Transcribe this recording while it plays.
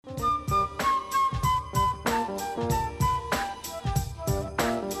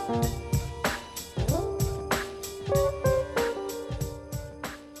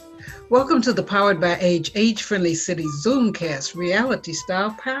Welcome to the Powered by Age-Friendly City Zoomcast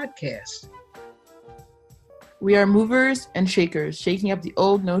reality-style podcast. We are movers and shakers, shaking up the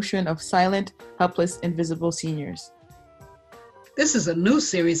old notion of silent, helpless, invisible seniors. This is a new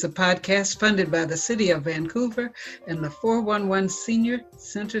series of podcasts funded by the City of Vancouver and the 411 Senior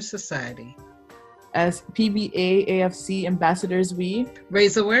Center Society. As PBA AFC ambassadors, we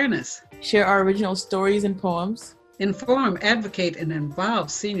raise awareness, share our original stories and poems, inform, advocate, and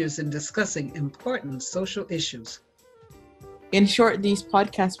involve seniors in discussing important social issues. In short, these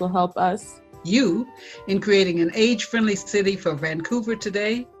podcasts will help us, you, in creating an age-friendly city for Vancouver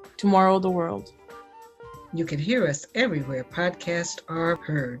today, tomorrow the world. You can hear us everywhere podcasts are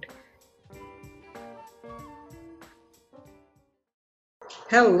heard.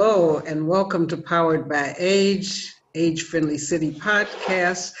 Hello, and welcome to Powered by Age-Friendly City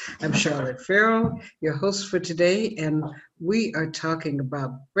Podcast. I'm Charlotte Farrell, your host for today, and we are talking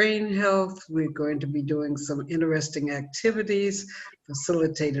about brain health. We're going to be doing some interesting activities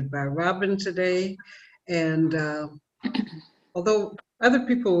facilitated by Robin today. And although other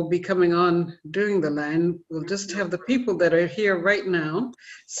people will be coming on during the line, we'll just have the people that are here right now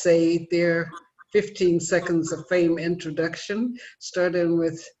say their 15 seconds of fame introduction, starting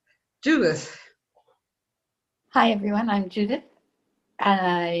with Judith. Hi, everyone. I'm Judith.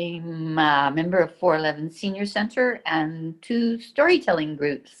 I'm a member of 411 Senior Center and 2 storytelling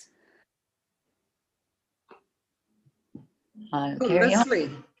groups. Leslie.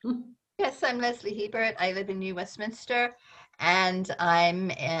 Yes, I'm Leslie Hebert. I live in New Westminster, and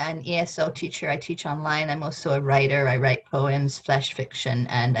I'm an ESL teacher. I teach online. I'm also a writer. I write poems, flash fiction,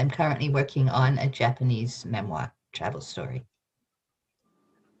 and I'm currently working on a Japanese memoir, travel story.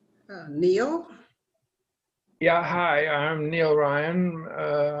 Neil? Yeah, hi, I'm Neil Ryan.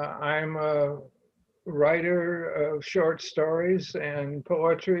 I'm a writer of short stories and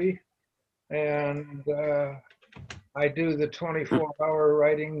poetry, and I do the 24-hour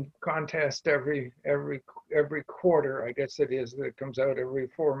writing contest every quarter, I guess it is, that comes out every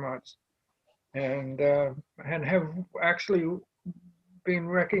 4 months, and have actually been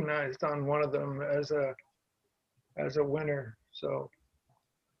recognized on one of them as a winner. So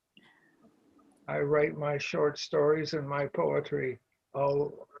I write my short stories and my poetry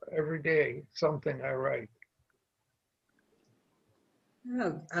every day. Something I write.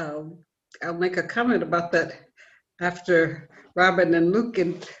 I'll make a comment about that after Robin and Luke.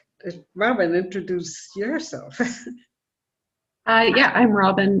 And Robin, introduce yourself. Yeah, I'm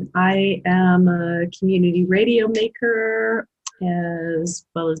Robin. I am a community radio maker, as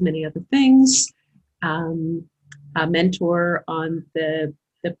well as many other things. A mentor on the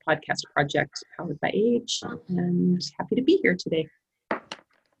podcast project Powered by Age, and happy to be here today.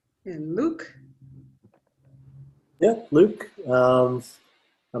 And Luke? Yeah, Luke. I'm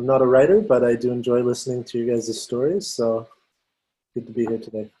not a writer, but I do enjoy listening to you guys' stories, so good to be here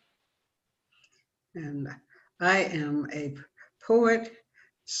today. And I am a poet,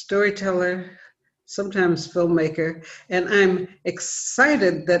 storyteller, sometimes filmmaker, and I'm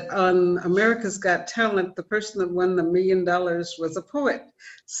excited that on America's Got Talent, the person that won the $1 million was a poet.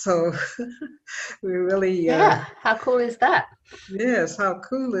 So we really... Yeah, how cool is that? Yes, how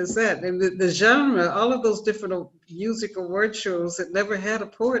cool is that? And the genre, all of those different music award shows had never had a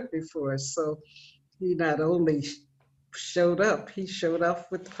poet before. So he not only showed up, he showed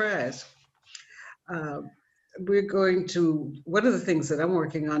off with the prize. We're going to, one of the things that I'm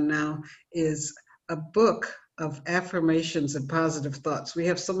working on now is a book of affirmations and positive thoughts. We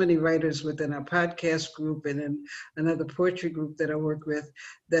have so many writers within our podcast group and in another poetry group that I work with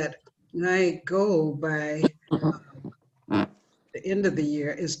that my goal by the end of the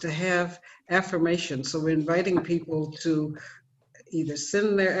year is to have affirmations. So we're inviting people to either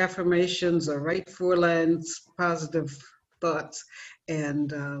send their affirmations or write 4 lines positive thoughts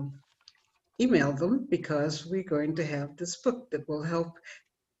and email them, because we're going to have this book that will help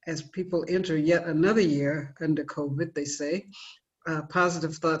as people enter yet another year under COVID, they say,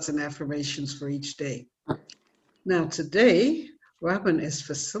 positive thoughts and affirmations for each day. Now today, Robin is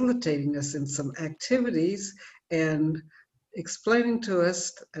facilitating us in some activities and explaining to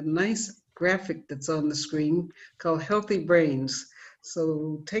us a nice graphic that's on the screen called Healthy Brains.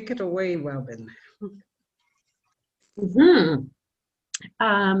 So take it away, Robin.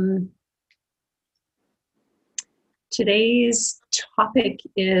 Today's topic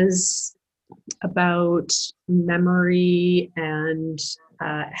is about memory and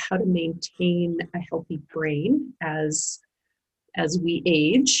how to maintain a healthy brain as we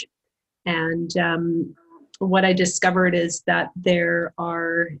age. And what I discovered is that there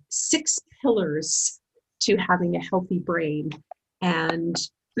are 6 pillars to having a healthy brain. And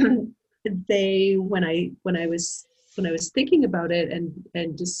when I was thinking about it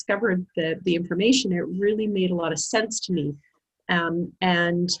and discovered the information, it really made a lot of sense to me.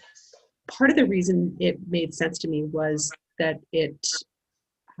 And part of the reason it made sense to me was that it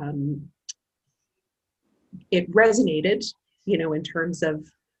resonated, in terms of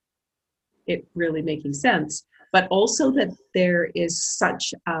it really making sense, but also that there is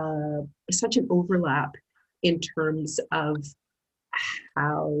such an overlap in terms of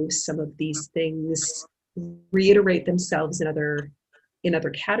how some of these things reiterate themselves in other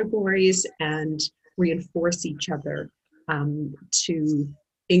categories and reinforce each other to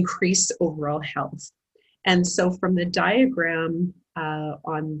increase overall health. And so from the diagram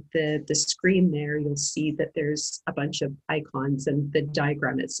on the screen there, you'll see that there's a bunch of icons, and the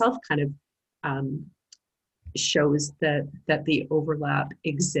diagram itself kind of shows that the overlap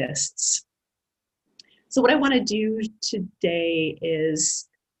exists. So what I want to do today is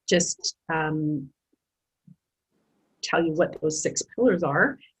just tell you what those 6 pillars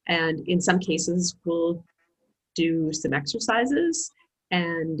are. And in some cases, we'll do some exercises.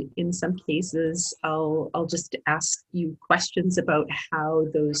 And in some cases, I'll just ask you questions about how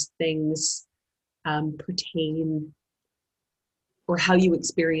those things pertain, or how you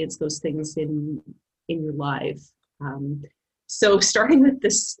experience those things in your life. So starting with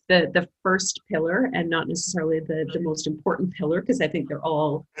the first pillar, and not necessarily the most important pillar, because I think they're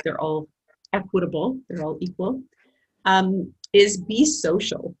all equitable, they're all equal, is be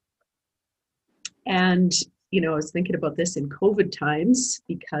social. And I was thinking about this in COVID times,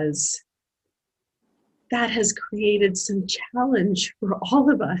 because that has created some challenge for all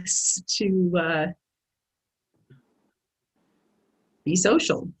of us to be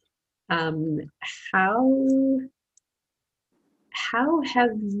social. How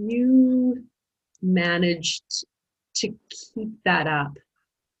have you managed to keep that up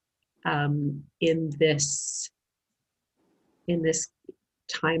in this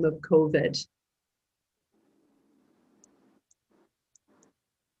time of COVID?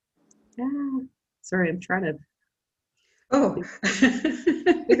 Sorry, I'm trying to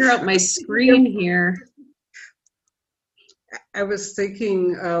figure out my screen here. I was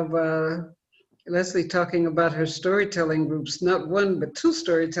thinking of Leslie talking about her storytelling groups, not one, but 2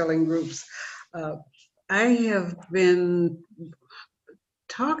 storytelling groups. I have been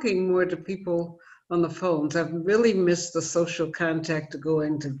talking more to people on the phones. I've really missed the social contact to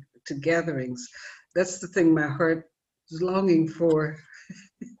going to gatherings. That's the thing my heart is longing for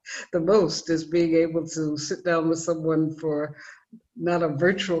the most, is being able to sit down with someone for not a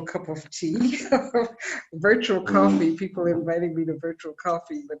virtual cup of tea, virtual coffee, people inviting me to virtual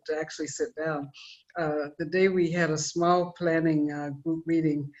coffee, but to actually sit down. The day we had a small planning group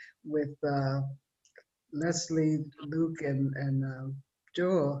meeting with Leslie, Luke, and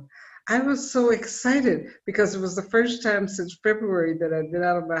Joel, I was so excited because it was the first time since February that I'd been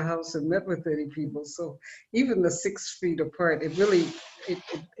out of my house and met with any people. So even the 6 feet apart, it really,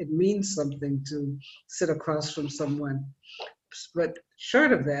 it means something to sit across from someone. But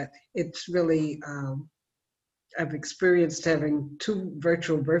short of that, it's really, I've experienced having 2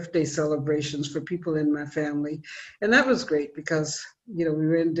 virtual birthday celebrations for people in my family. And that was great because, we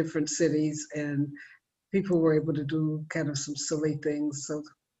were in different cities and people were able to do kind of some silly things. So,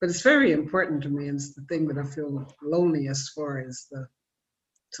 but it's very important to me, and it's the thing that I feel loneliest for, is the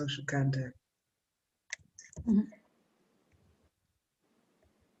social contact. Mhm.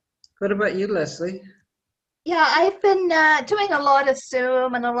 What about you, Leslie? Yeah, I've been doing a lot of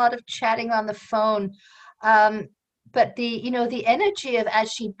Zoom and a lot of chatting on the phone. But the energy of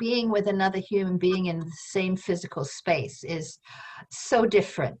actually being with another human being in the same physical space is so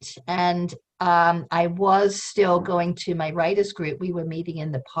different. And I was still going to my writers group. We were meeting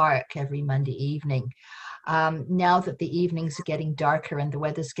in the park every Monday evening. Now that the evenings are getting darker and the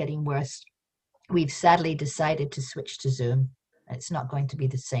weather's getting worse, we've sadly decided to switch to Zoom. It's not going to be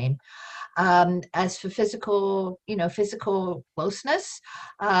the same. As for physical closeness,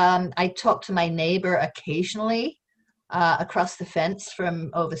 I talk to my neighbor occasionally across the fence from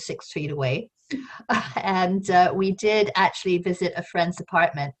over 6 feet away. And we did actually visit a friend's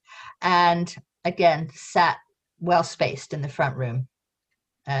apartment, and again, sat well spaced in the front room.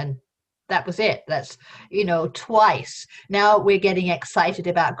 And that was it. That's, twice. Now we're getting excited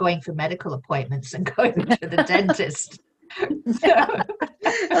about going for medical appointments and going to the dentist.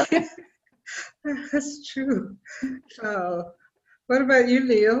 That's true. What about you,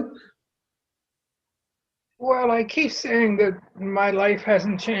 Leo? Well, I keep saying that my life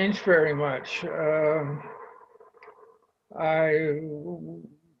hasn't changed very much. I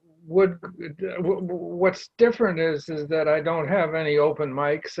what's different is that I don't have any open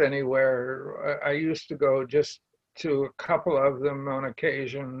mics anywhere. I used to go just to a couple of them on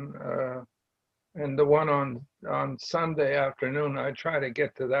occasion, and the one on Sunday afternoon, I try to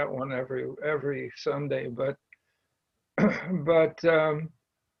get to that one every Sunday. But but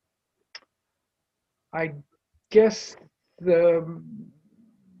I guess the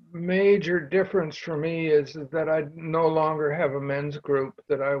major difference for me is that I no longer have a men's group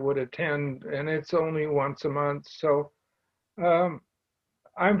that I would attend, and it's only once a month. So I'm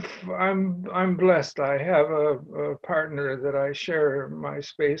blessed. I have a partner that I share my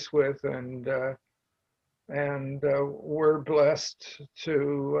space with, and we're blessed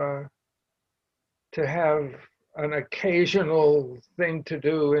to have an occasional thing to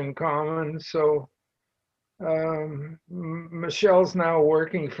do in common. So Michelle's now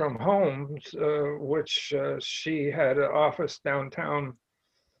working from home, which she had an office downtown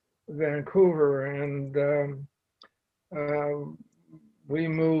Vancouver, and we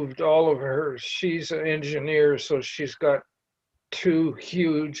moved all of her. She's an engineer, so she's got 2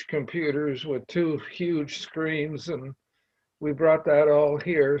 huge computers with 2 huge screens, and we brought that all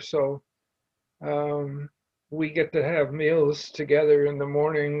here. So we get to have meals together in the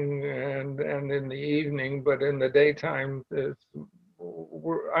morning and in the evening, but in the daytime,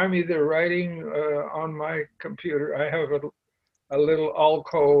 I'm either writing on my computer. I have a little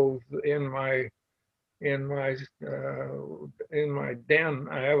alcove in my den.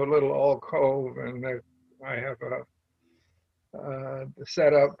 I have a little alcove, and I have a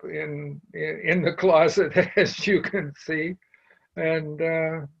set up in the closet, as you can see,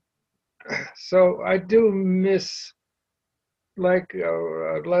 and so I do miss, like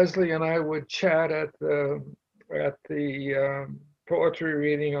Leslie and I would chat at the poetry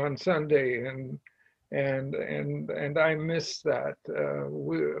reading on Sunday, and I miss that.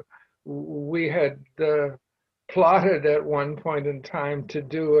 We had plotted at one point in time to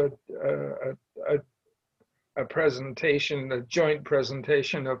do a presentation, a joint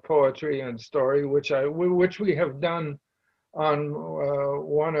presentation of poetry and story, which we have done on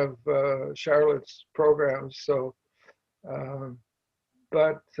one of Charlotte's programs. So,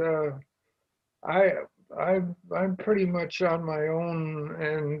 but I'm pretty much on my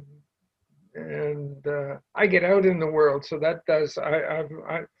own, and I get out in the world. So that does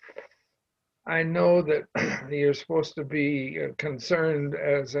I know that you're supposed to be concerned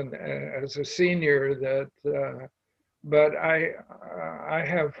as a senior that, but I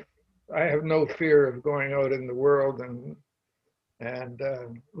have no fear of going out in the world, and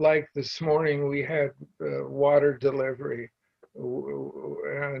like this morning, we had water delivery,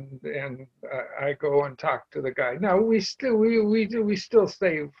 and I go and talk to the guy. Now we still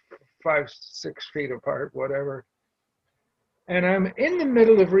stay 5-6 feet apart, whatever. And I'm in the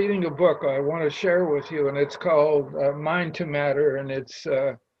middle of reading a book I want to share with you, and it's called Mind to Matter, and it's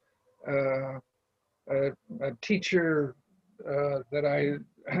a teacher that I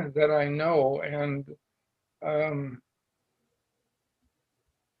know, and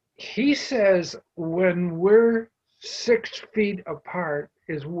he says when we're 6 feet apart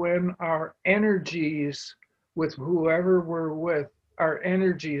is when our energies with whoever we're with, our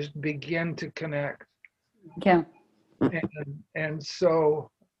energies begin to connect. Yeah. And so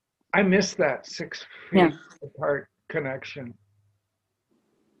I miss that 6 feet apart connection.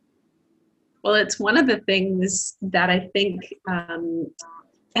 Well, it's one of the things that I think, and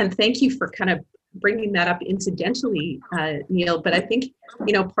thank you for kind of bringing that up incidentally, Neil, but I think,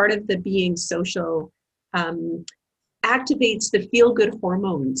 part of the being social activates the feel-good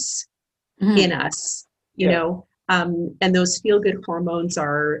hormones in us, you know, and those feel-good hormones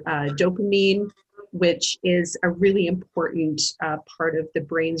are dopamine, which is a really important part of the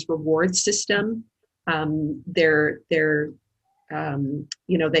brain's reward system. They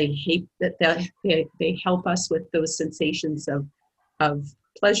help us with those sensations of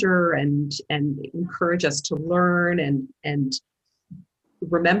pleasure and encourage us to learn and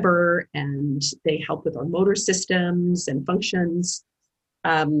remember, and they help with our motor systems and functions.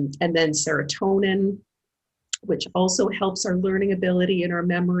 And then serotonin, which also helps our learning ability and our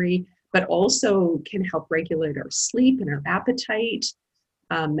memory, but also can help regulate our sleep and our appetite,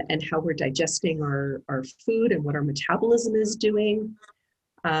 and how we're digesting our food and what our metabolism is doing.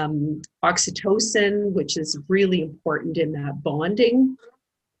 Oxytocin, which is really important in that bonding,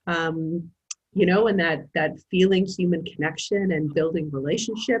 and that feeling human connection and building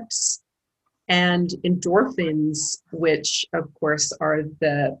relationships. And endorphins, which of course are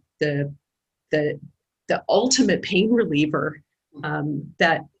the ultimate pain reliever,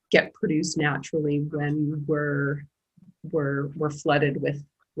 that get produced naturally when we're flooded with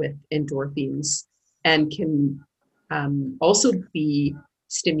with endorphins and can also be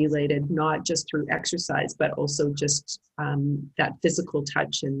stimulated not just through exercise, but also just that physical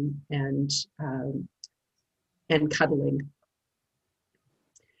touch and cuddling.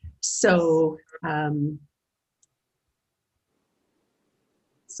 So,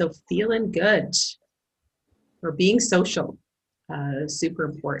 so feeling good or being social, super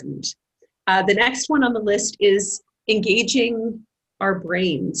important. The next one on the list is engaging our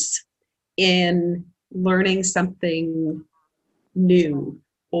brains in learning something new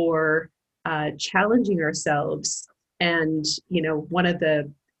or challenging ourselves. And you know, one of the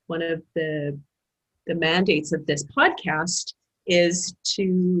mandates of this podcast is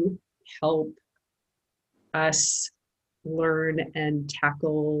to help us learn and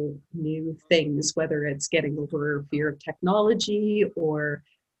tackle new things, whether it's getting over fear of technology or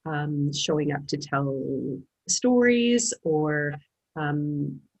showing up to tell stories or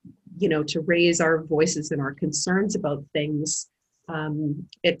you know, to raise our voices and our concerns about things.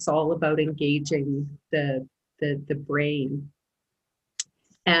 It's all about engaging the brain,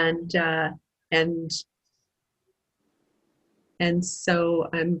 and so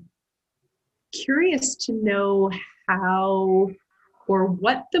I'm curious to know how or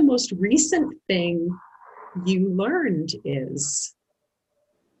what the most recent thing you learned is.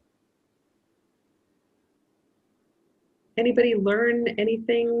 Anybody learn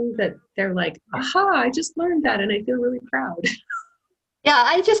anything that they're like, aha, I just learned that and I feel really proud? Yeah,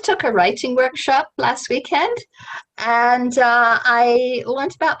 I just took a writing workshop last weekend, and I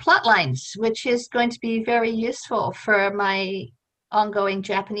learned about plot lines, which is going to be very useful for my ongoing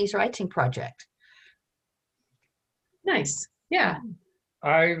Japanese writing project. Nice. Yeah.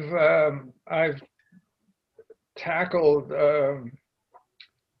 I've tackled.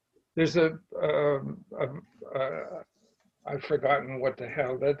 There's I've forgotten what the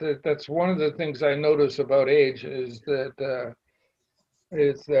hell that's one of the things I notice about age is that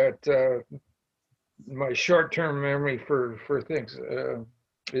my short-term memory for things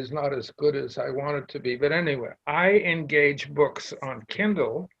is not as good as I want it to be. But anyway, I engage books on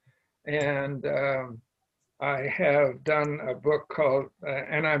Kindle, and I have done a book called,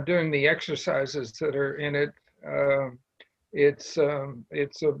 and I'm doing the exercises that are in it. It's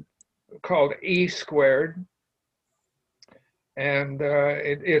called E Squared, and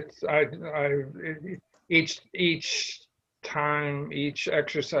each time each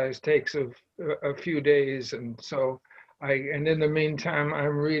exercise takes a few days, and so and in the meantime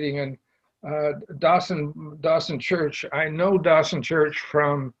I'm reading. And Dawson Church, I know Dawson Church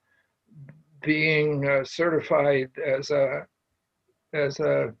from being certified as a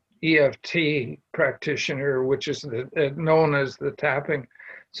EFT practitioner, which is known as the tapping.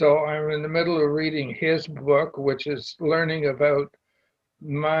 So I'm in the middle of reading his book, which is learning about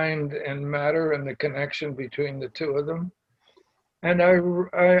mind and matter and the connection between the two of them. And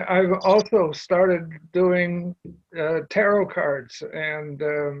I've also started doing tarot cards, and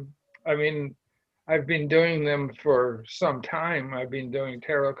I mean, I've been doing them for some time. I've been doing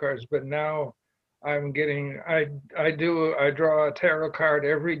tarot cards, but now I'm getting, I draw a tarot card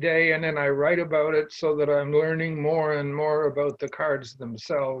every day, and then I write about it so that I'm learning more and more about the cards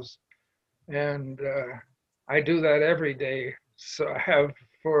themselves. And I do that every day. So I have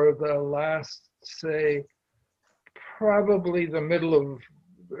for the last, say, probably the middle of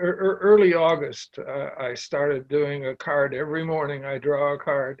early August, I started doing a card every morning. I draw a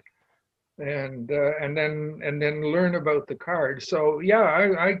card and then learn about the card. So yeah,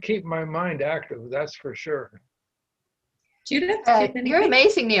 I keep my mind active, that's for sure. Judith, you're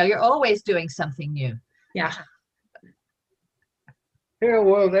amazing, Neil. You're always doing something new. Yeah. Yeah,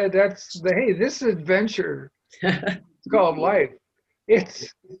 well, hey, this adventure, it's called life.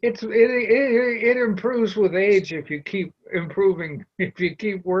 It improves with age if you keep improving, if you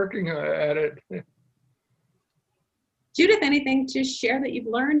keep working at it. Judith, anything to share that you've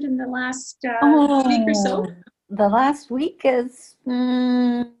learned in the last week or so? The last week has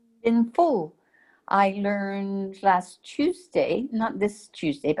been full. I learned last Tuesday, not this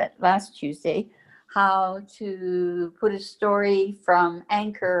Tuesday, but last Tuesday, how to put a story from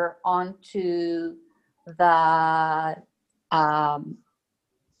Anchor onto the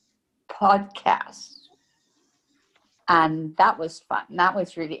podcast. And that was fun. That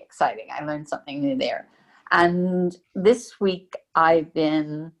was really exciting. I learned something new there. And this week I've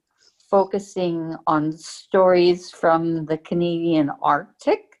been focusing on stories from the Canadian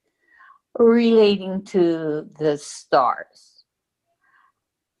Arctic relating to the stars.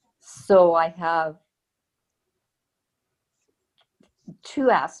 So I have two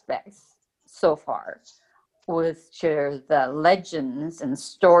aspects so far. which are the legends and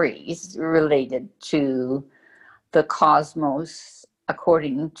stories related to the cosmos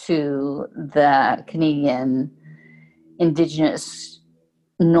according to the Canadian Indigenous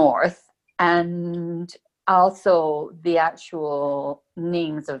North, and also the actual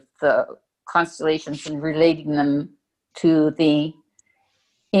names of the constellations and relating them to the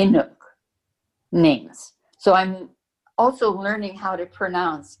Inuk names. So I'm also learning how to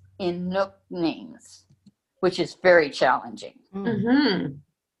pronounce Inuk names, which is very challenging. Mm-hmm.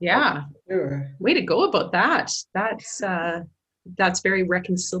 Yeah. Sure. Way to go about that. That's very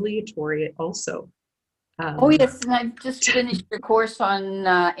reconciliatory also. Oh yes, and I've just finished a course on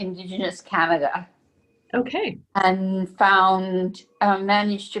Indigenous Canada Okay. and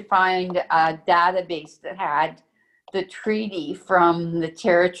managed to find a database that had the treaty from the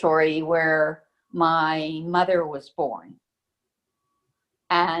territory where my mother was born.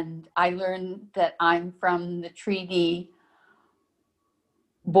 And I learned that I'm from the treaty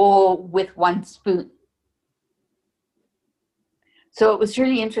bowl with one spoon. So it was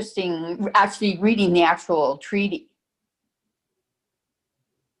really interesting actually reading the actual treaty.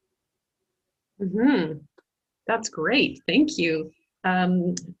 Mm-hmm. That's great. Thank you.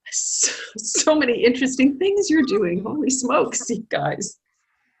 So many interesting things you're doing. Holy smokes, you guys.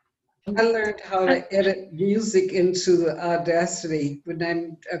 I learned how to edit music into the Audacity when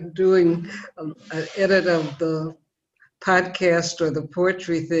I'm doing an edit of the podcast or the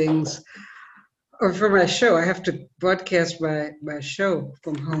poetry things, or for my show. I have to broadcast my show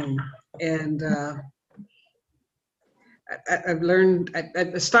from home, and I've learned.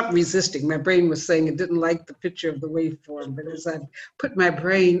 I stopped resisting. My brain was saying it didn't like the picture of the waveform, but as I put my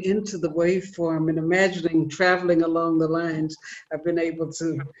brain into the waveform and imagining traveling along the lines, I've been able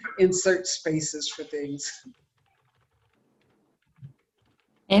to insert spaces for things.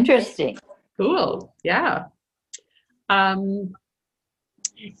 Interesting. Cool. Yeah.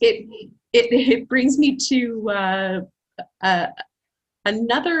 It brings me to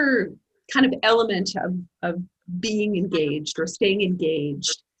another kind of element of being engaged or staying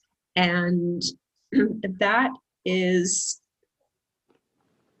engaged, and that is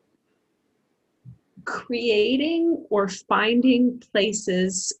creating or finding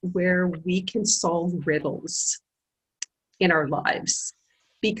places where we can solve riddles in our lives,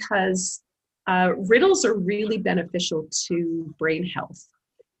 because riddles are really beneficial to brain health.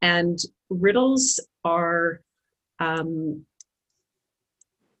 And riddles are in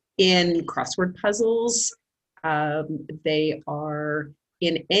crossword puzzles, they are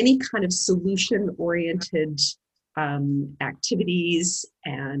in any kind of solution-oriented activities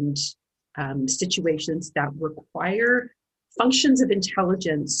and situations that require functions of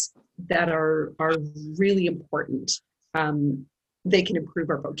intelligence that are really important. They can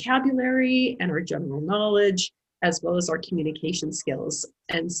improve our vocabulary and our general knowledge, as well as our communication skills.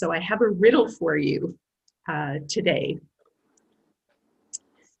 And so I have a riddle for you today.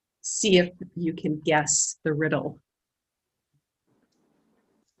 See if you can guess the riddle.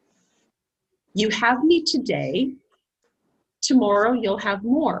 You have me today, tomorrow you'll have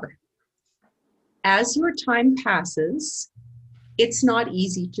more. As your time passes, it's not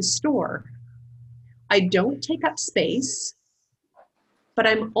easy to store. I don't take up space, but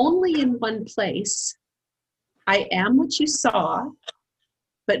I'm only in one place. I am what you saw,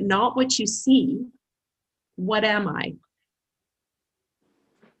 but not what you see. What am I?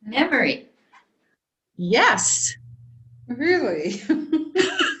 Memory. Yes. Really?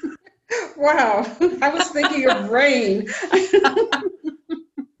 Wow. I was thinking of rain.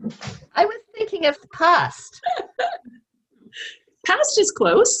 I was thinking of the past. Past is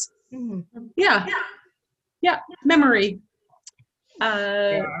close. Mm-hmm. Yeah. Yeah. Memory.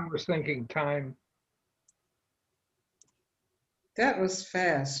 Yeah, I was thinking time. That was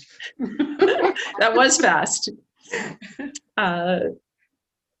fast. That was fast.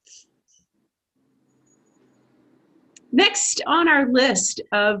 Next on our list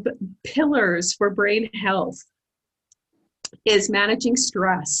of pillars for brain health is managing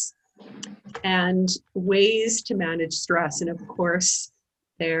stress and ways to manage stress. And of course,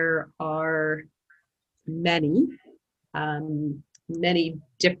 there are many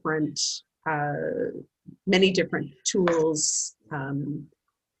different tools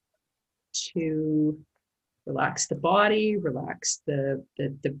to relax the body, relax the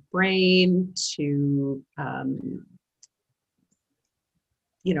brain, to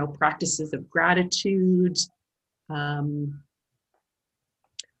practices of gratitude. Are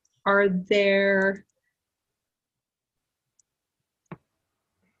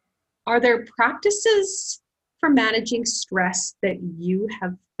there practices for managing stress that you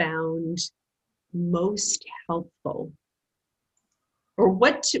have found most helpful? Or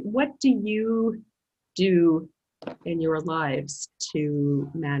what do you do in your lives to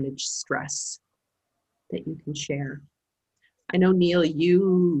manage stress that you can share? I know, Neil,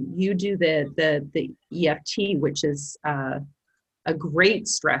 you do the EFT, which is a great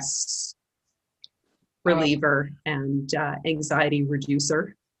stress reliever and anxiety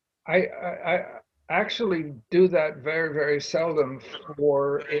reducer. I actually do that very, very seldom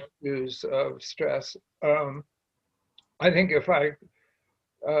for issues of stress. I think if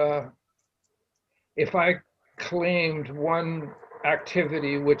I claimed one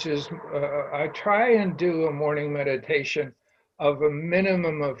activity, which is I try and do a morning meditation of a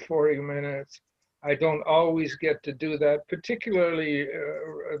minimum of 40 minutes. I don't always get to do that, particularly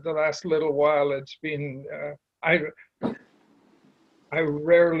the last little while. It's been I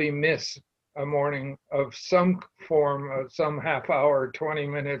rarely miss a morning of some form, of some half hour, 20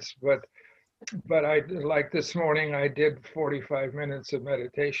 minutes, but I, like this morning, I did 45 minutes of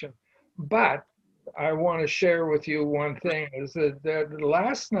meditation. But I want to share with you one thing, is that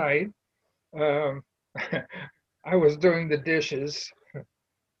last night, I was doing the dishes.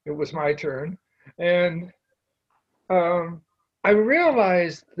 It was my turn. And I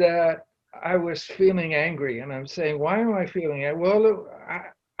realized that I was feeling angry, and I'm saying, why am I feeling it? Well,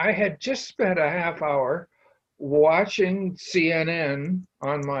 I had just spent a half hour watching CNN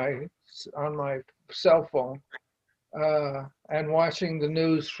on my cell phone and watching the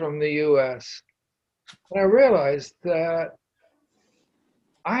news from the US. And I realized that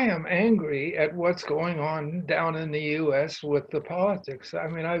I am angry at what's going on down in the US with the politics. I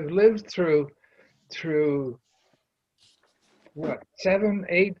mean, I've lived through what, 7,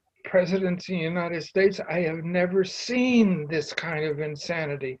 8 presidents in the United States. I have never seen this kind of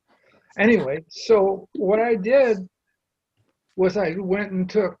insanity. Anyway, so what I did was I went and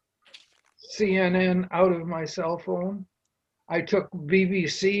took CNN out of my cell phone. I took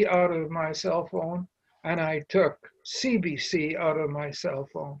BBC out of my cell phone, and I took CBC out of my cell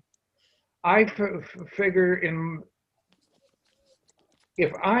phone. I figure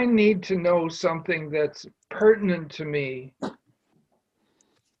if I need to know something that's pertinent to me,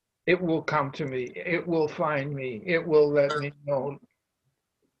 it will come to me. It will find me. It will let me know.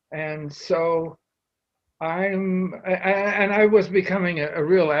 And so I was becoming a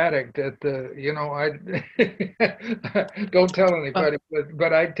real addict at I don't tell anybody,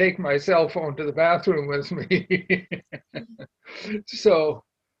 but I take my cell phone to the bathroom with me. So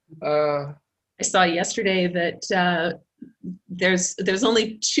I saw yesterday that there's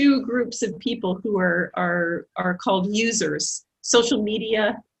only 2 groups of people who are called users: social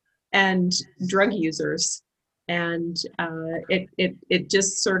media and drug users. And it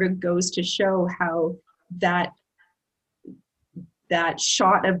just sort of goes to show how that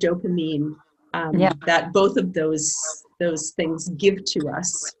shot of dopamine that both of those things give to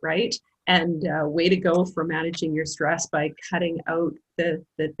us, right? And way to go for managing your stress by cutting out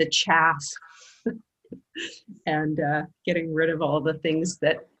the chaff and getting rid of all the things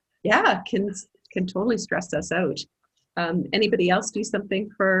that can totally stress us out. Anybody else do something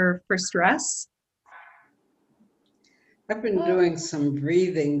for stress? I've been doing some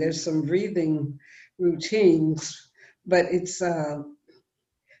breathing. There's some breathing routines, but it's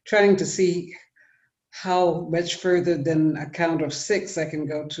trying to see how much further than a count of 6 I can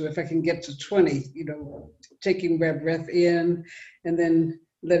go to. If I can get to 20, taking my breath in and then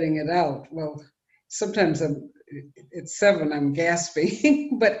letting it out. Well, sometimes it's 7, I'm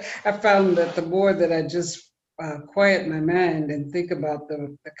gasping, but I found that the more that I just quiet my mind and think about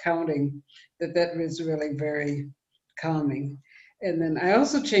the counting, that is really very calming. And then I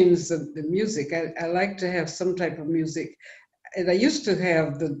also changed the music. I like to have some type of music. And I used to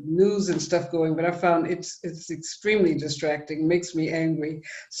have the news and stuff going, but I found it's extremely distracting, makes me angry.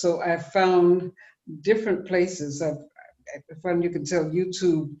 So I found different places. I found, you can tell,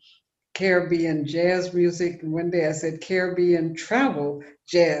 YouTube Caribbean jazz music. And one day I said Caribbean travel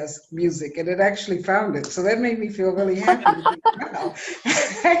jazz music, and it actually found it. So that made me feel really happy. Wow,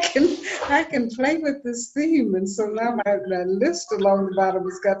 I can play with this theme. And so now my list along the bottom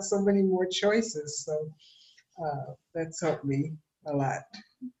has got so many more choices. So that's helped me a lot.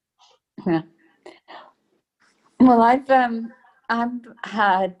 Yeah. Well, I've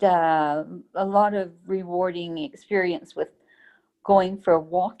had a lot of rewarding experience with going for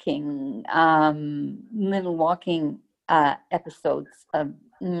walking, little walking episodes of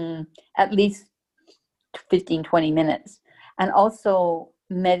at least 15, 20 minutes, and also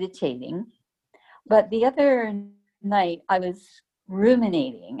meditating. But the other night I was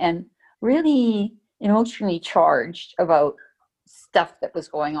ruminating and really emotionally charged about stuff that was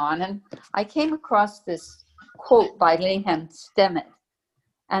going on. And I came across this quote by Lehan Stemmet.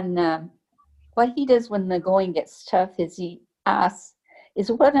 And what he does when the going gets tough is he asks,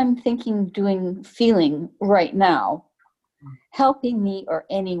 is what I'm thinking, doing, feeling right now helping me or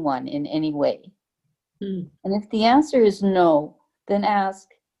anyone in any way? And if the answer is no, then ask,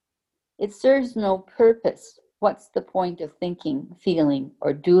 it serves no purpose. What's the point of thinking, feeling,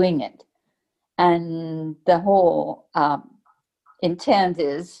 or doing it? And the whole intent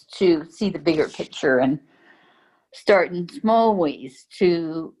is to see the bigger picture and start in small ways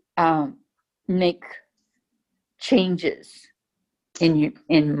to make changes in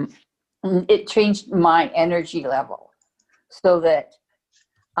it. Changed my energy level so that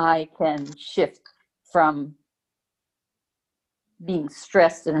I can shift from being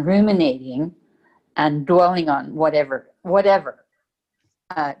stressed and ruminating and dwelling on whatever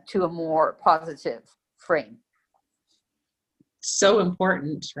to a more positive frame. So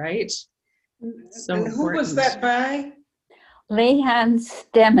important, right? So And who was that by? Lehan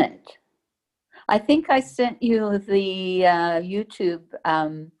Stemmet. I think I sent you the YouTube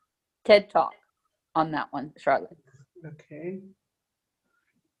TED Talk on that one, Charlotte. Okay.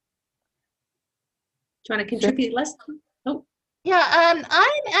 Do you want to contribute, Leslie? Oh, Yeah, I'm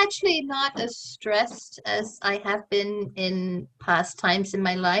actually not as stressed as I have been in past times in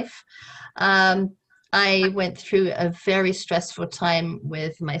my life. I went through a very stressful time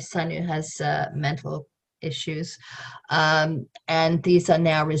with my son who has mental issues, and these are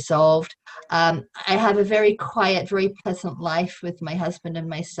now resolved. I have a very quiet, very pleasant life with my husband and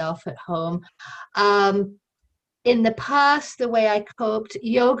myself at home. In the past, the way I coped,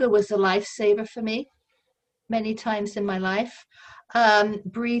 yoga was a lifesaver for me many times in my life.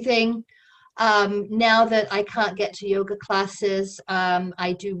 Breathing. Now that I can't get to yoga classes,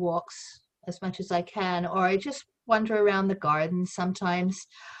 I do walks as much as I can, or I just wander around the garden sometimes.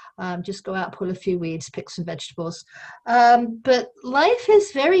 Just go out, pull a few weeds, pick some vegetables. But life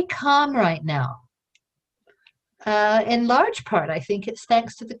is very calm right now. In large part, I think it's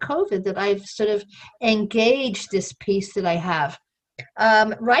thanks to the COVID that I've sort of engaged this piece that I have.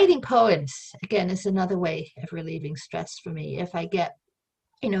 Writing poems, again, is another way of relieving stress for me. If I get,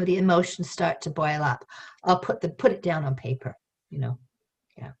 the emotions start to boil up, I'll put it down on paper,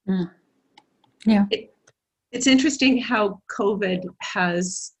 Yeah. Yeah. It's interesting how COVID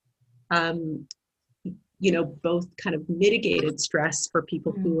has, both kind of mitigated stress for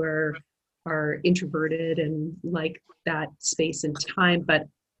people who are introverted and like that space and time, but,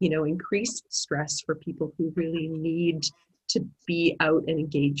 increased stress for people who really need to be out and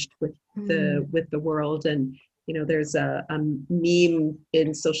engaged with the world. And there's a meme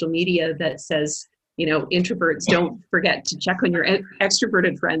in social media that says, introverts don't forget to check on your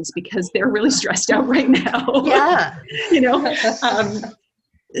extroverted friends because they're really stressed out right now. Yeah.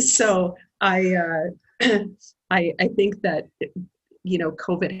 So I think that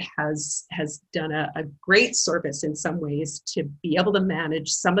COVID has done a great service in some ways to be able to manage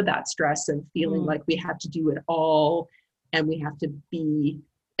some of that stress and feeling like we have to do it all and we have to be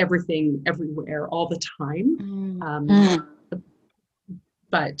everything everywhere all the time.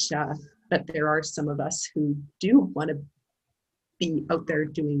 But there are some of us who do want to be out there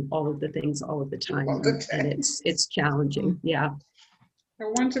doing all of the things all of the time, and it's challenging. Yeah. I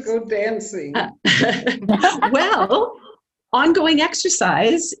want to go dancing. Well, ongoing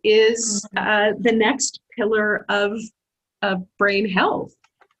exercise is the next pillar of brain health.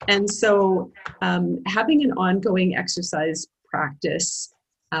 And so having an ongoing exercise practice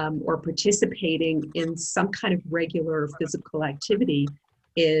or participating in some kind of regular physical activity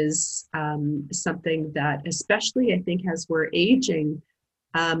is something that, especially I think as we're aging,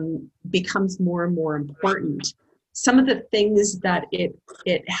 becomes more and more important. Some of the things that it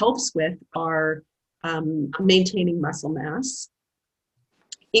helps with are maintaining muscle mass,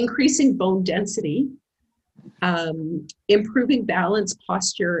 increasing bone density, improving balance,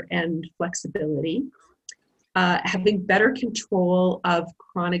 posture, and flexibility, having better control of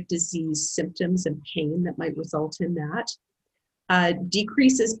chronic disease symptoms and pain that might result in that,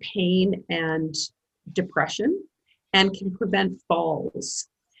 decreases pain and depression, and can prevent falls.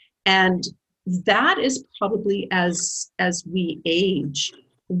 And that is probably, as we age,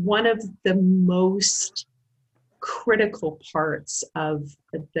 one of the most critical parts of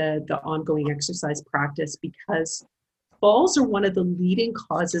the ongoing exercise practice, because falls are one of the leading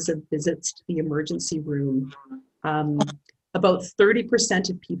causes of visits to the emergency room. About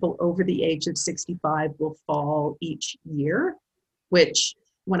 30% of people over the age of 65 will fall each year, which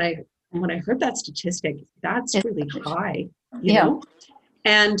when I heard that statistic, that's really high, you know?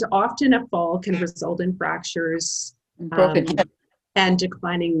 And often a fall can result in fractures, broken and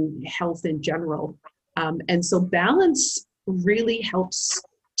declining health in general. And so balance really helps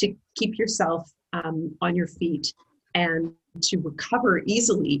to keep yourself on your feet and to recover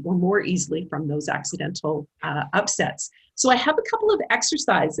easily or more easily from those accidental upsets. So I have a couple of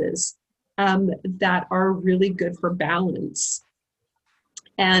exercises that are really good for balance.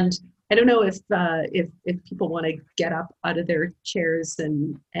 And I don't know if people want to get up out of their chairs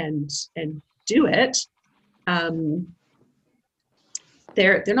and do it.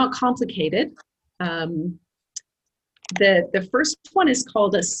 They're not complicated. The first one is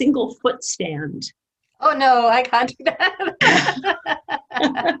called a single foot stand. Oh no, I can't do that.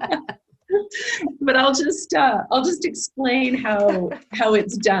 But I'll just explain how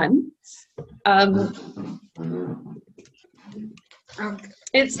it's done.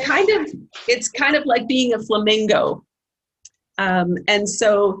 It's kind of like being a flamingo, and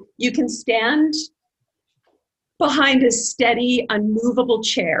so you can stand behind a steady, unmovable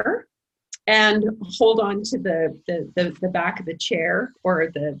chair and hold on to the back of the chair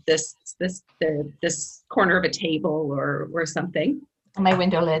or this corner of a table or something. My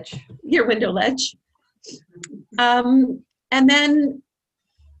window ledge. Your window ledge. And then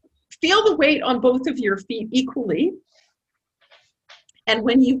feel the weight on both of your feet equally. And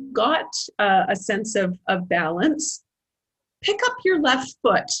when you've got a sense of balance, pick up your left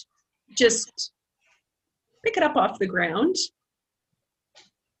foot. Just pick it up off the ground.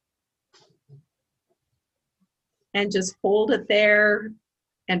 And just hold it there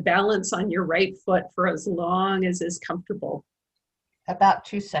and balance on your right foot for as long as is comfortable. About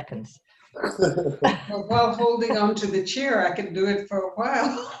 2 seconds. Well, while holding on to the chair, I can do it for a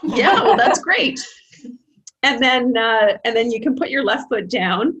while. Yeah, well, that's great. And then you can put your left foot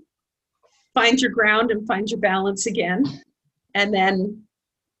down, find your ground and find your balance again, and then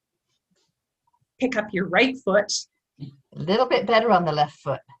pick up your right foot. A little bit better on the left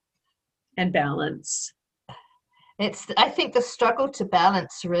foot. And balance. I think the struggle to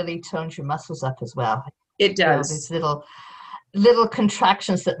balance really tones your muscles up as well. It does. These little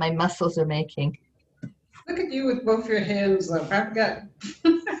contractions that my muscles are making. Look at you with both your hands up. I've got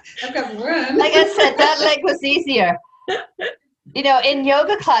one. Like I said, that leg was easier. You know, in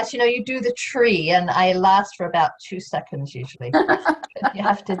yoga class, you do the tree, and I last for about 2 seconds usually. You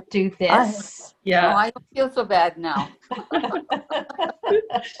have to do this. Yeah. Oh, I don't feel so bad now.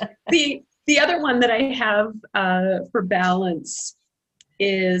 The other one that I have for balance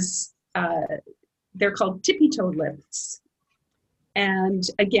is they're called tippy toe lifts. And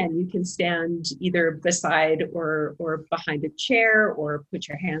again, you can stand either beside or behind a chair, or put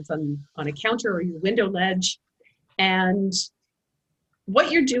your hands on a counter or your window ledge. And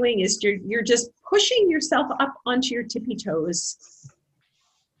what you're doing is you're just pushing yourself up onto your tippy toes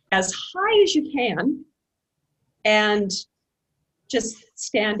as high as you can, and just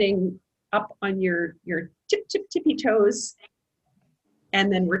standing up on your tippy toes,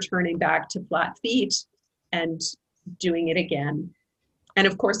 and then returning back to flat feet and doing it again. And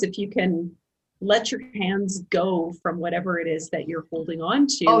of course, if you can let your hands go from whatever it is that you're holding on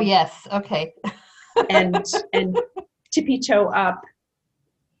to. Oh yes, okay. and tippy toe up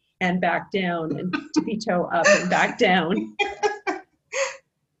and back down, and tippy toe up and back down.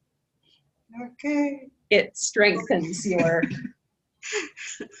 Okay. It strengthens your.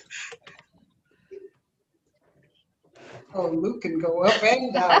 Oh, Luke can go up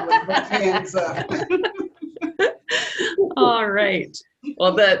and down with both hands up. All right.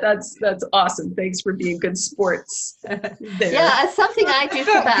 Well, that's awesome. Thanks for being good sports there. Yeah, something I do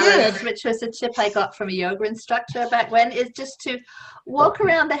for balance, which was a tip I got from a yoga instructor back when, is just to walk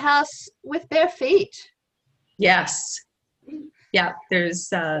around the house with bare feet. Yes. Yeah,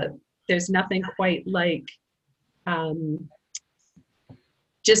 there's nothing quite like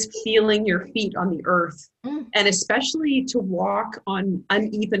just feeling your feet on the earth, and especially to walk on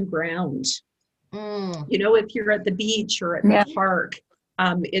uneven ground. If you're at the beach or at the park,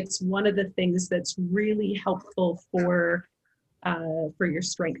 it's one of the things that's really helpful for your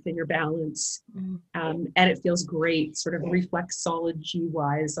strength and your balance. And it feels great, sort of reflexology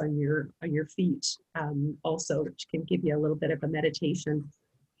wise on your feet, also, which can give you a little bit of a meditation.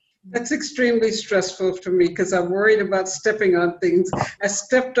 That's extremely stressful for me because I'm worried about stepping on things. I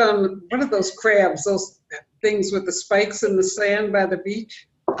stepped on one of those crabs, those things with the spikes in the sand by the beach.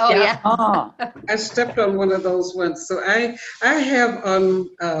 Oh yeah. Oh. I stepped on one of those once. So I have on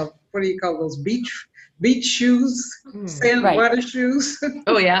what do you call those beach shoes, sand Right. water shoes.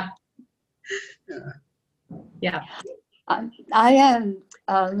 Oh yeah. Yeah. I had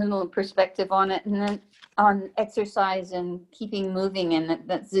a little perspective on it, and then on exercise and keeping moving, and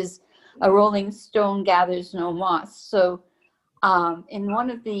that is a rolling stone gathers no moss. So in one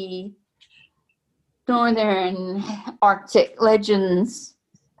of the Northern Arctic legends,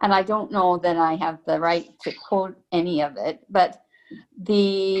 and I don't know that I have the right to quote any of it, but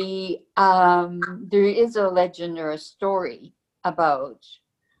there is a legend or a story about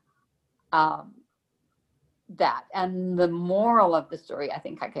that, and the moral of the story I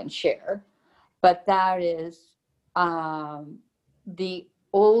think I can share, but that is the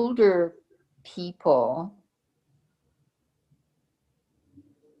older people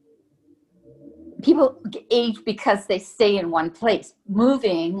age because they stay in one place.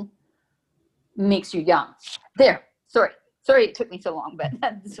 Moving makes you young. There, sorry it took me so long, but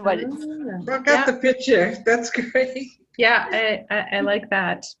that's what it is. I got the picture. That's great. Yeah, I like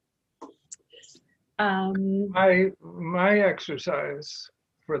that. My exercise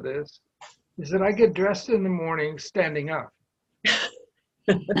for this is that I get dressed in the morning standing up.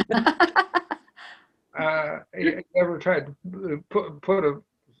 You ever tried to put a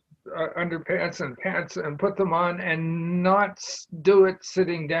underpants and pants and put them on and not do it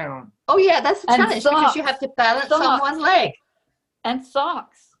sitting down? Oh yeah, that's a And challenge because you socks. have to balance on Socks. one leg. And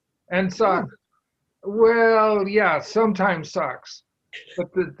socks. And socks. Well, yeah, sometimes socks,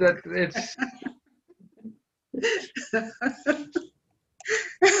 but that it's.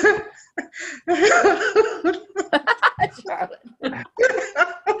 Charlotte.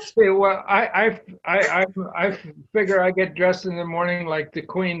 See, well, I figure I get dressed in the morning like the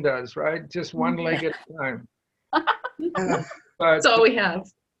Queen does, right? Just one leg at a time. But That's all we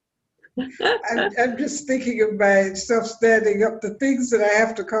have. I'm just thinking of myself standing up, the things that I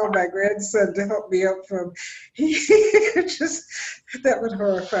have to call my grandson to help me up from. That would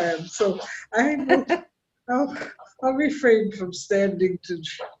horrify him. So I'll refrain from standing to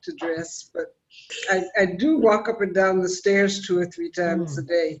dress, but I do walk up and down the stairs 2 or 3 times a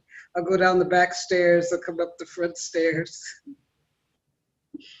day. I'll go down the back stairs, I'll come up the front stairs.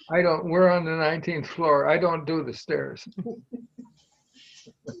 we're on the 19th floor. I don't do the stairs.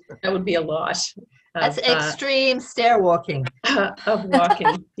 That would be a lot. That's extreme stair walking. Of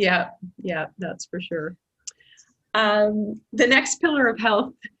walking. Yeah, that's for sure. The next pillar of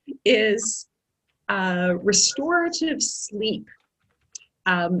health is restorative sleep.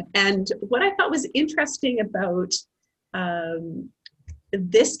 And what I thought was interesting about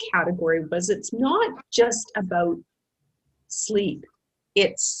this category was it's not just about sleep.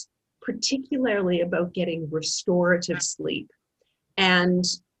 It's particularly about getting restorative sleep. And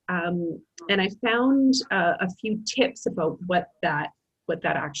I found a few tips about what that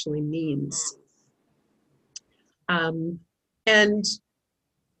actually means. And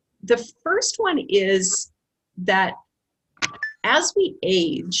the first one is that as we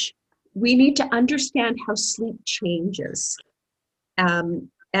age, we need to understand how sleep changes.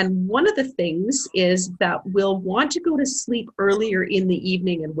 And one of the things is that we'll want to go to sleep earlier in the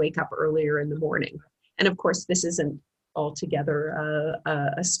evening and wake up earlier in the morning. And of course, this isn't altogether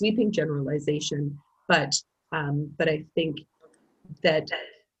a sweeping generalization, but I think that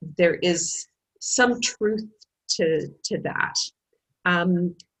there is some truth to that.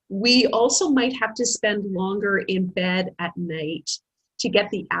 We also might have to spend longer in bed at night to get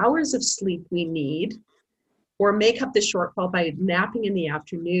the hours of sleep we need, or make up the shortfall by napping in the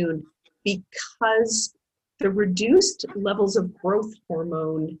afternoon, because the reduced levels of growth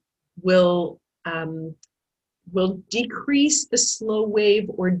hormone will decrease the slow wave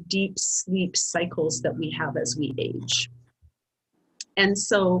or deep sleep cycles that we have as we age. And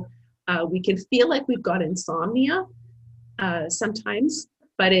so we can feel like we've got insomnia sometimes,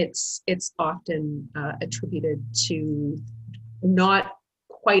 but it's often attributed to not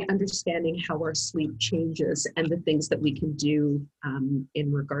quite understanding how our sleep changes and the things that we can do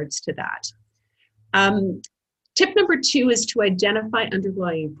in regards to that. Tip number 2 is to identify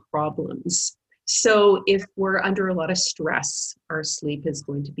underlying problems. So if we're under a lot of stress, our sleep is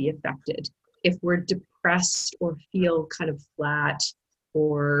going to be affected. If we're depressed or feel kind of flat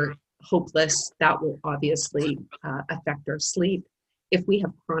or hopeless, that will obviously affect our sleep. If we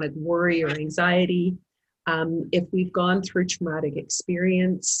have chronic worry or anxiety, if we've gone through traumatic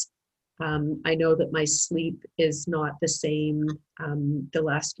experience, I know that my sleep is not the same the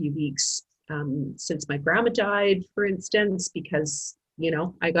last few weeks since my grandma died, for instance, because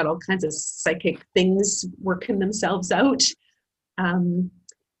I got all kinds of psychic things working themselves out.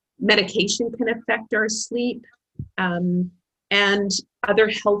 Medication can affect our sleep, and other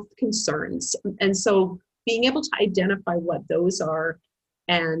health concerns. And so being able to identify what those are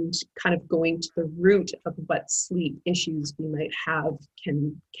and kind of going to the root of what sleep issues we might have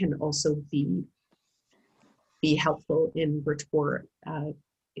can also be helpful in retort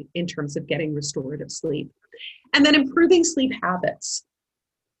in terms of getting restorative sleep. And then improving sleep habits.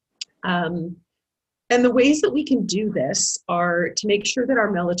 And the ways that we can do this are to make sure that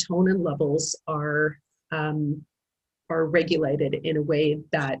our melatonin levels are regulated in a way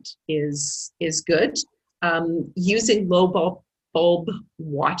that is good. Using low bulb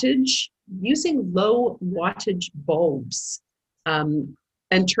wattage, using low wattage bulbs,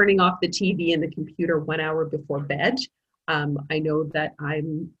 and turning off the TV and the computer 1 hour before bed. I know that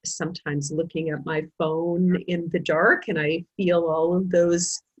I'm sometimes looking at my phone in the dark and I feel all of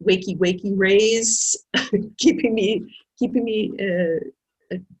those wakey rays keeping me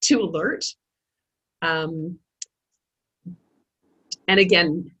too alert. And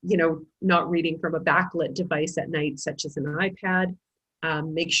again, not reading from a backlit device at night, such as an iPad.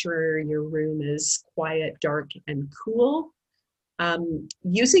 Make sure your room is quiet, dark, and cool.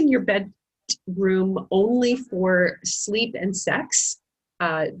 Using your bedroom only for sleep and sex.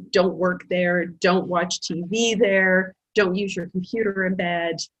 Don't work there. Don't watch TV there. Don't use your computer in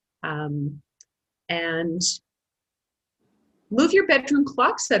bed. And move your bedroom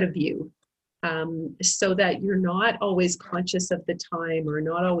clocks out of view, so that you're not always conscious of the time, or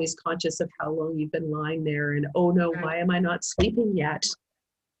not always conscious of how long you've been lying there and, oh no, why am I not sleeping yet?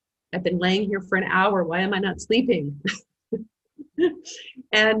 I've been laying here for an hour. Why am I not sleeping?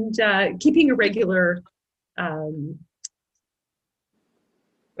 And keeping a regular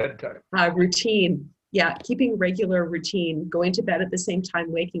bedtime routine. Yeah, keeping regular routine, going to bed at the same time,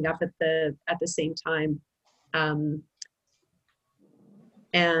 waking up at the same time.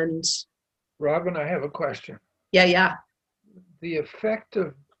 And Robin, I have a question. Yeah. The effect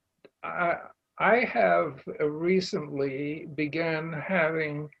of, I have recently began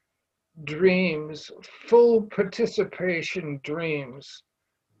having dreams, full participation dreams,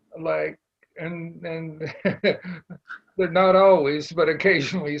 like, and they're not always, but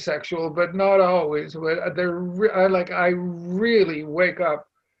occasionally sexual, but not always. But I really wake up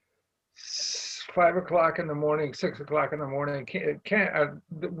 5 o'clock in the morning, 6 o'clock in the morning. I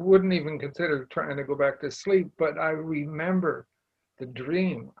wouldn't even consider trying to go back to sleep, but I remember the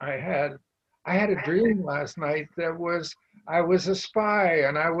dream I had. I had a dream last night that was, I was a spy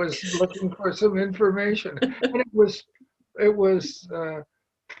and I was looking for some information, and it was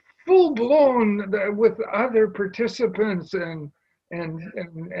full blown with other participants and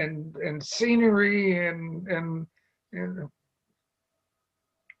scenery and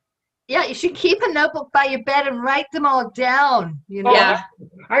Yeah, you should keep a notebook by your bed and write them all down. Yeah.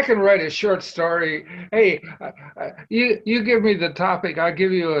 I can write a short story. Hey, you give me the topic. I'll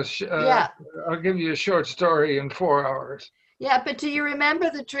give you I'll give you a short story in 4 hours. Yeah, but do you remember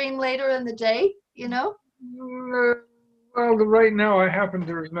the dream later in the day? Well, right now I happen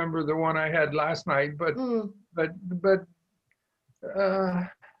to remember the one I had last night, but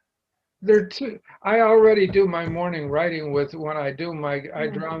there too. I already do my morning writing with when I do I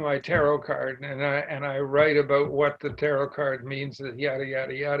draw my tarot card and I write about what the tarot card means, yada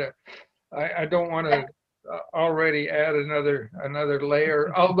yada yada. I don't want to already add another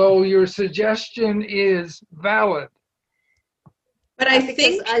layer, although your suggestion is valid. But I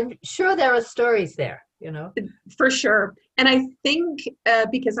think I'm sure there are stories there, For sure. And I think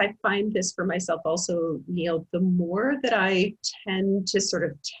because I find this for myself also, Neil, the more that I tend to sort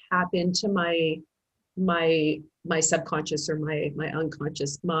of tap into my subconscious or my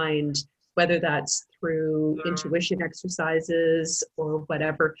unconscious mind, whether that's through intuition exercises or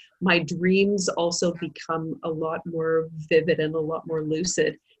whatever, my dreams also become a lot more vivid and a lot more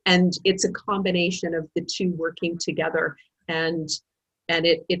lucid. And it's a combination of the two working together. And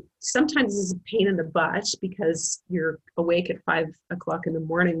it sometimes is a pain in the butt because you're awake at 5 o'clock in the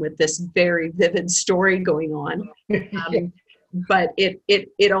morning with this very vivid story going on. But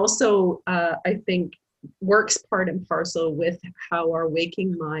it also, I think, works part and parcel with how our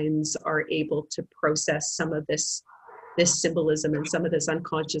waking minds are able to process some of this symbolism and some of this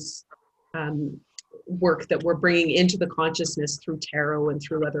unconscious work that we're bringing into the consciousness through tarot and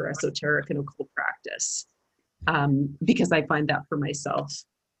through other esoteric and occult practice. Because I find that for myself.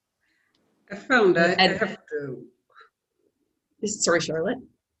 I found I have to. Sorry, Charlotte.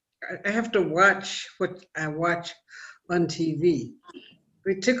 I have to watch what I watch on TV,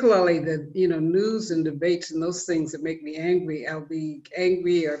 particularly the news and debates and those things that make me angry. I'll be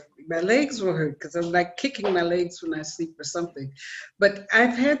angry, or my legs will hurt because I'm like kicking my legs when I sleep or something. But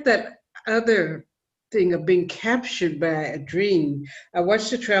I've had that other thing of being captured by a dream. I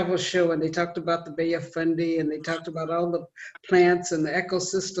watched a travel show and they talked about the Bay of Fundy and they talked about all the plants and the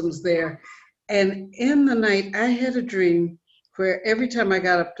ecosystems there. And in the night, I had a dream where every time I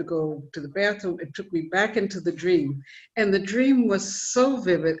got up to go to the bathroom, it took me back into the dream. And the dream was so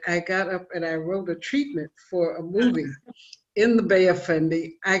vivid, I got up and I wrote a treatment for a movie in the Bay of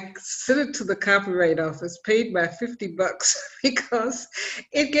Fundy. I sent it to the Copyright Office, paid my $50 because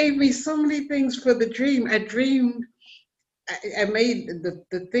it gave me so many things for the dream. I dreamed, I made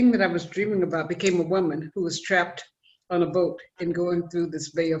the thing that I was dreaming about became a woman who was trapped on a boat and going through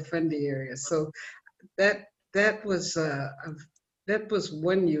this Bay of Fundy area. So that that was that was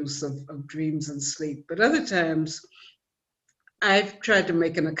one use of dreams and sleep. But other times I've tried to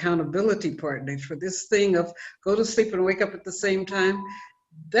make an accountability partner for this thing of go to sleep and wake up at the same time.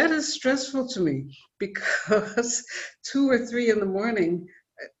 That is stressful to me because 2 or 3 in the morning,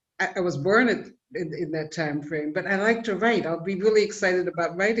 I was born in that time frame, but I like to write. I'll be really excited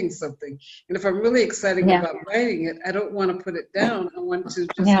about writing something. And if I'm really excited Yeah. about writing it, I don't want to put it down. I want to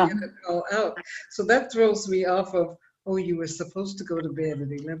just Yeah. get it all out. So that throws me off of, oh, you were supposed to go to bed at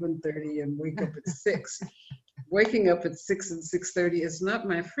 11:30 and wake up at 6. Waking up at 6 and 6:30 is not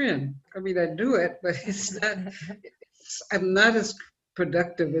my friend. I mean, I do it, but it's not, I'm not as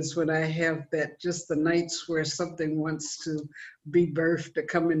productive as when I have that, just the nights where something wants to be birthed to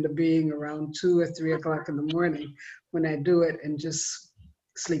come into being around 2 or 3 o'clock in the morning, when I do it and just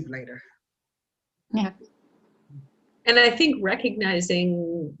sleep later. Yeah. And I think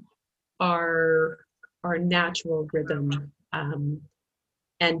recognizing our natural rhythm,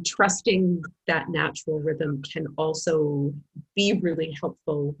 and trusting that natural rhythm can also be really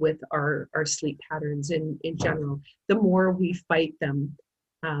helpful with our sleep patterns in general. The more we fight them,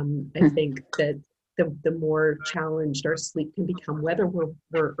 I think that the more challenged our sleep can become, whether we're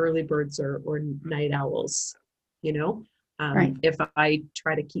early birds or night owls, you know? Right. If I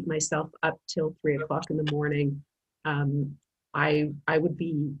try to keep myself up till 3 o'clock in the morning, I would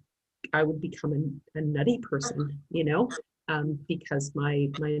become a nutty person, you know? Because my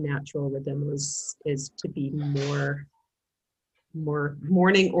natural rhythm is to be more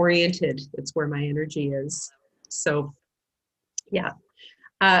morning oriented. It's where my energy is. So yeah.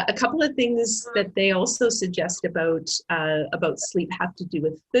 A couple of things that they also suggest about sleep have to do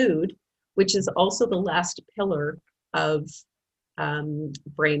with food, which is also the last pillar of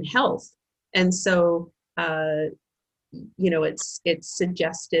brain health. And so it's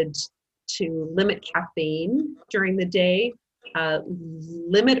suggested to limit caffeine during the day,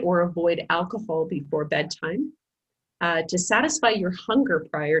 limit or avoid alcohol before bedtime, to satisfy your hunger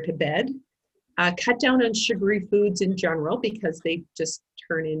prior to bed, cut down on sugary foods in general because they just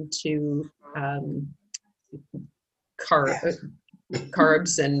turn into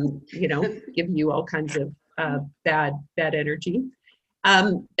carbs and give you all kinds of bad energy.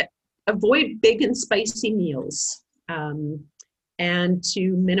 Avoid big and spicy meals. And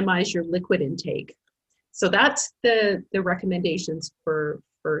to minimize your liquid intake. So that's the recommendations for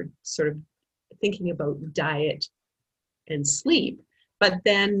sort of thinking about diet and sleep. But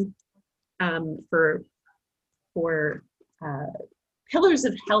then for pillars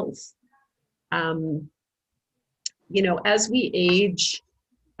of health, as we age,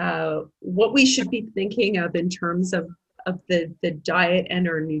 what we should be thinking of in terms of the diet and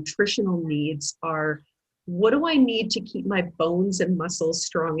our nutritional needs are, what do I need to keep my bones and muscles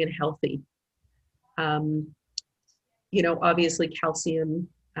strong and healthy? Obviously calcium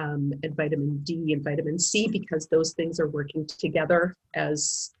and vitamin D and vitamin C, because those things are working together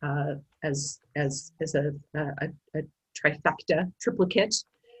as a trifecta, triplicate.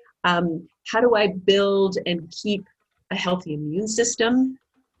 How do I build and keep a healthy immune system?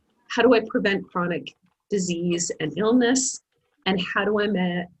 How do I prevent chronic disease and illness? And how do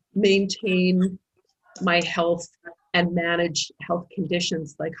I maintain my health and manage health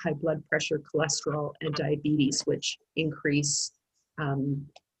conditions like high blood pressure, cholesterol, and diabetes, which increase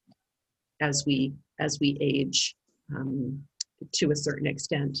as we age to a certain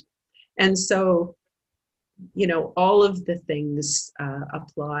extent. And so, all of the things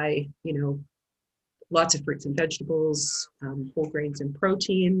apply, lots of fruits and vegetables, whole grains and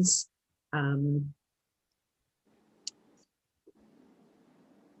proteins,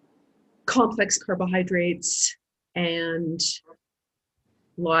 complex carbohydrates, and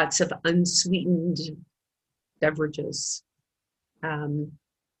lots of unsweetened beverages, and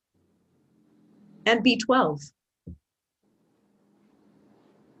B12.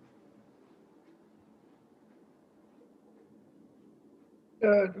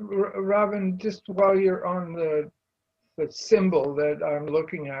 Robin, just while you're on the symbol that I'm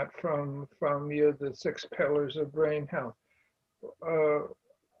looking at from you, the 6 pillars of brain health,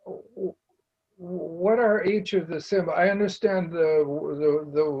 what are each of the symbols? I understand the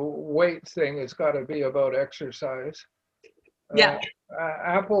weight thing has got to be about exercise. Yeah.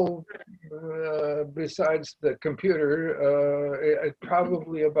 Apple, besides the computer,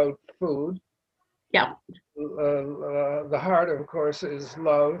 probably about food. Yeah. The heart, of course, is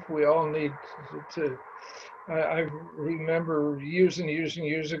love. We all need to. I remember years and years and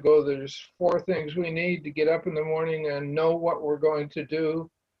years ago, there's 4 things we need to get up in the morning and know what we're going to do.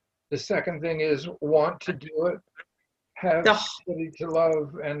 The second thing is want to do it, have The- somebody to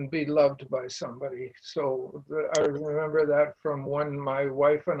love, and be loved by somebody. So I remember that from when my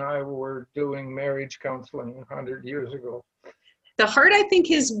wife and I were doing marriage counseling 100 years ago. The heart, I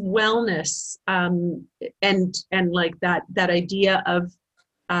think, is wellness, and like that idea of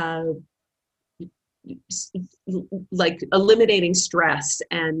like eliminating stress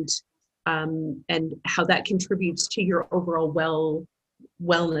and how that contributes to your overall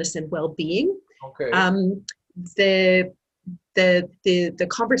wellness and well-being. Okay. The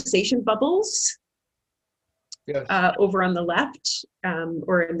conversation bubbles. Yes. Over on the left,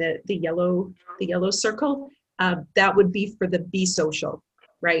 or in the yellow circle, that would be for the be social,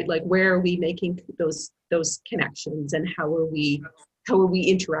 right? Like, where are we making those connections, and how are we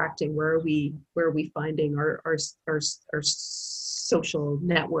interacting? Where are we finding our social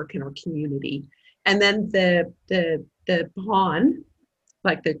network and our community? And then the pawn,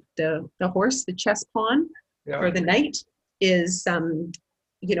 like the horse, the chess pawn, Yeah. or the knight, is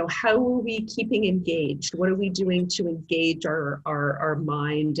how are we keeping engaged? What are we doing to engage our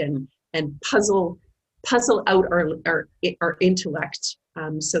mind and puzzle out our intellect,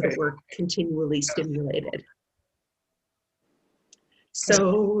 so that we're continually stimulated?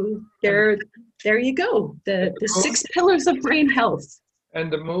 So there you go. The 6 pillars of brain health.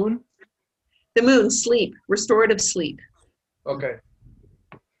 And the moon? The moon, sleep, restorative sleep. Okay.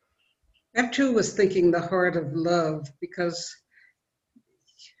 I too was thinking the heart of love, because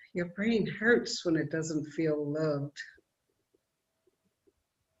your brain hurts when it doesn't feel loved.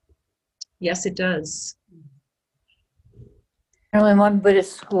 Yes, it does. In one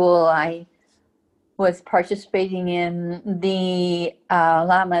Buddhist school I was participating in, the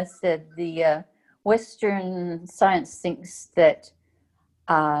Lama said the Western science thinks that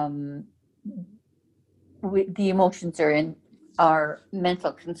the emotions are in our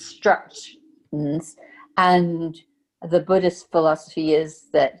mental constructions, and the Buddhist philosophy is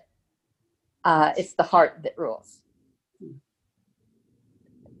that it's the heart that rules.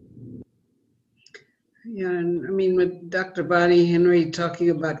 Yeah, and I mean, with Dr. Bonnie Henry talking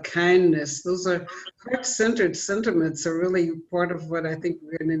about kindness, those are heart-centered sentiments are really part of what I think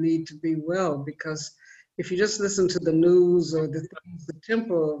we're going to need to be well, because if you just listen to the news or the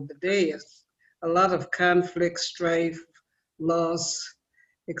tempo of the day, it's a lot of conflict, strife, loss,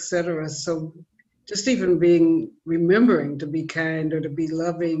 etc. So just even remembering to be kind, or to be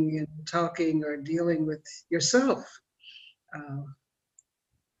loving and talking or dealing with yourself.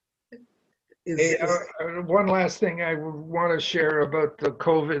 One last thing I want to share about the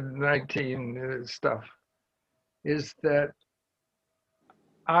COVID-19 stuff is that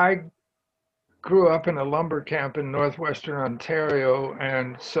I grew up in a lumber camp in northwestern Ontario,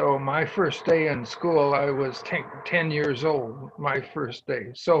 and so my first day in school, I was 10 years old, my first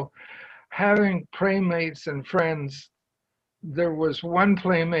day. So having playmates and friends, there was one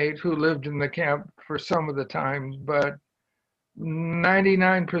playmate who lived in the camp for some of the time, but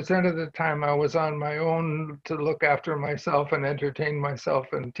 99% of the time I was on my own to look after myself and entertain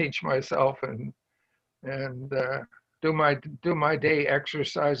myself and teach myself and do my day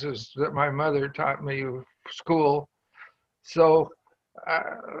exercises that my mother taught me school. So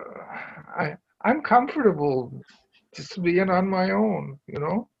I'm comfortable just being on my own,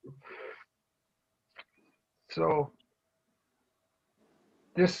 So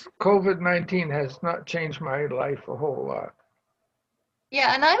this COVID-19 has not changed my life a whole lot.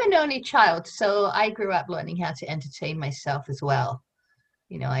 Yeah, and I'm an only child, so I grew up learning how to entertain myself as well.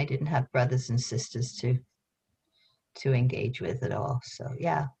 I didn't have brothers and sisters to engage with at all. So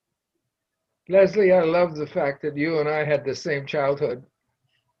yeah. Leslie, I love the fact that you and I had the same childhood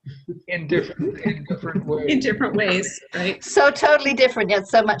in different ways. In different ways, right? So totally different, yet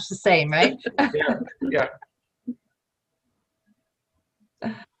so much the same, right? Yeah.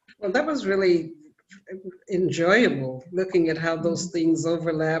 Well, that was really enjoyable, looking at how those things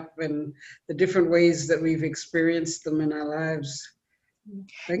overlap and the different ways that we've experienced them in our lives.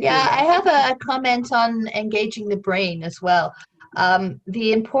 Thank Yeah, you. I have a comment on engaging the brain as well.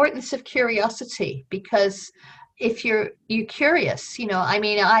 The importance of curiosity, because if you're curious,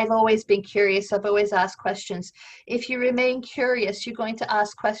 I've always been curious. I've always asked questions. If you remain curious, you're going to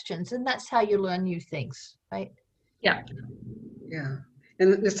ask questions, and that's how you learn new things, right? Yeah. Yeah.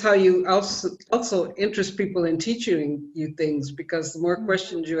 And it's how you also interest people in teaching you things, because the more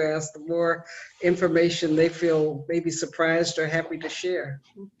questions you ask, the more information they feel maybe surprised or happy to share.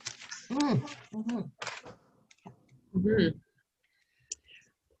 Mm, mhm. Mhm.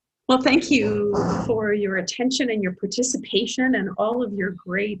 Well, thank you for your attention and your participation and all of your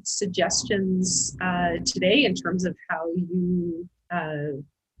great suggestions today in terms of how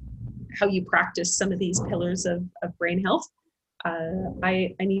you practice some of these pillars of brain health.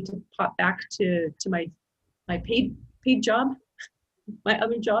 I need to pop back to my paid job, my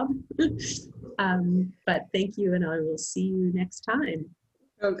other job. But thank you, and I will see you next time.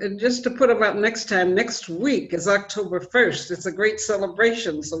 And just to put about next time, next week is October 1st. It's a great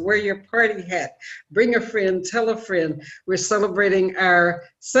celebration. So wear your party hat, bring a friend, tell a friend. We're celebrating our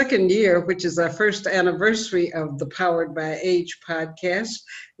second year, which is our first anniversary of the Powered by Age podcast.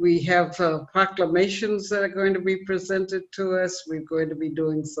 We have proclamations that are going to be presented to us. We're going to be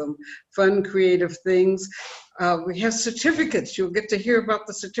doing some fun, creative things. We have certificates. You'll get to hear about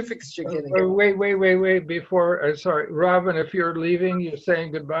the certificates you're getting. Wait, before, sorry, Robin, if you're leaving, you're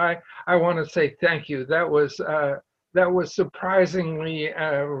saying goodbye, I want to say thank you. That was surprisingly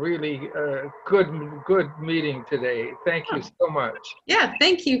really good meeting today. Thank you so much. Yeah,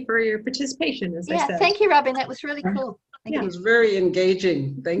 thank you for your participation, as I Yeah, said. thank you, Robin. That was really cool. Thank It you. was very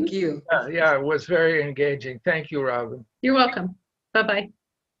engaging. Thank you. Yeah, it was very engaging. Thank you, Robin. You're welcome. Bye-bye.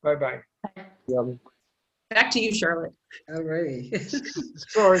 Bye-bye. Back to you, Charlotte. All right.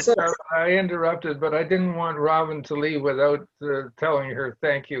 Sorry, So- Sarah, I interrupted, but I didn't want Robin to leave without telling her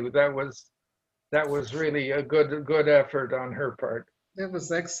thank you. That was really a good effort on her part. That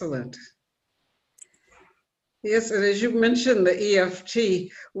was excellent. Yes, and as you mentioned, the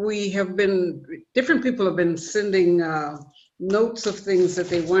EFT, different people have been sending notes of things that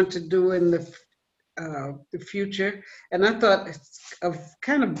they want to do in the future. And I thought of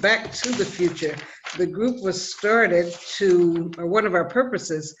kind of back to the future. The group was started or one of our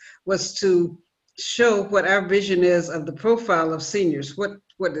purposes was to show what our vision is of the profile of seniors, what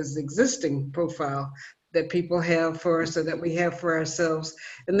is the existing profile that people have for us or that we have for ourselves.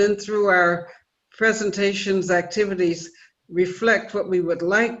 And then through our presentations, activities, reflect what we would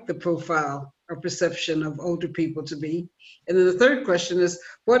like the profile or perception of older people to be. And then the third question is,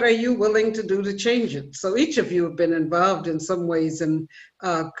 what are you willing to do to change it? So each of you have been involved in some ways in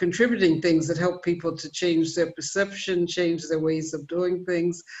contributing things that help people to change their perception, change their ways of doing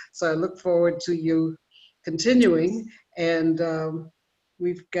things. So I look forward to you continuing. And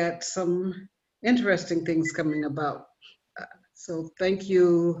we've got some interesting things coming about. So thank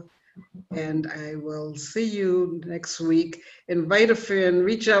you. And I will see you next week. Invite a friend,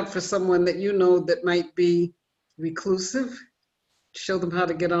 reach out for someone that you know that might be reclusive. Show them how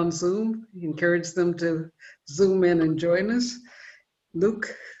to get on Zoom. Encourage them to Zoom in and join us.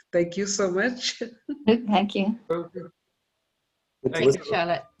 Luke, thank you so much. Thank you. Thank you,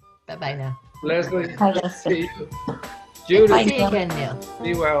 Charlotte. Bye-bye now. Leslie, Hi, Leslie. see you. Judith, Bye. See you again, Neil.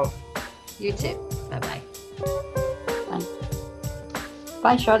 be well. You too. Bye-bye.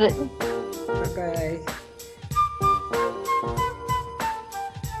 Bye, Charlotte. Bye-bye.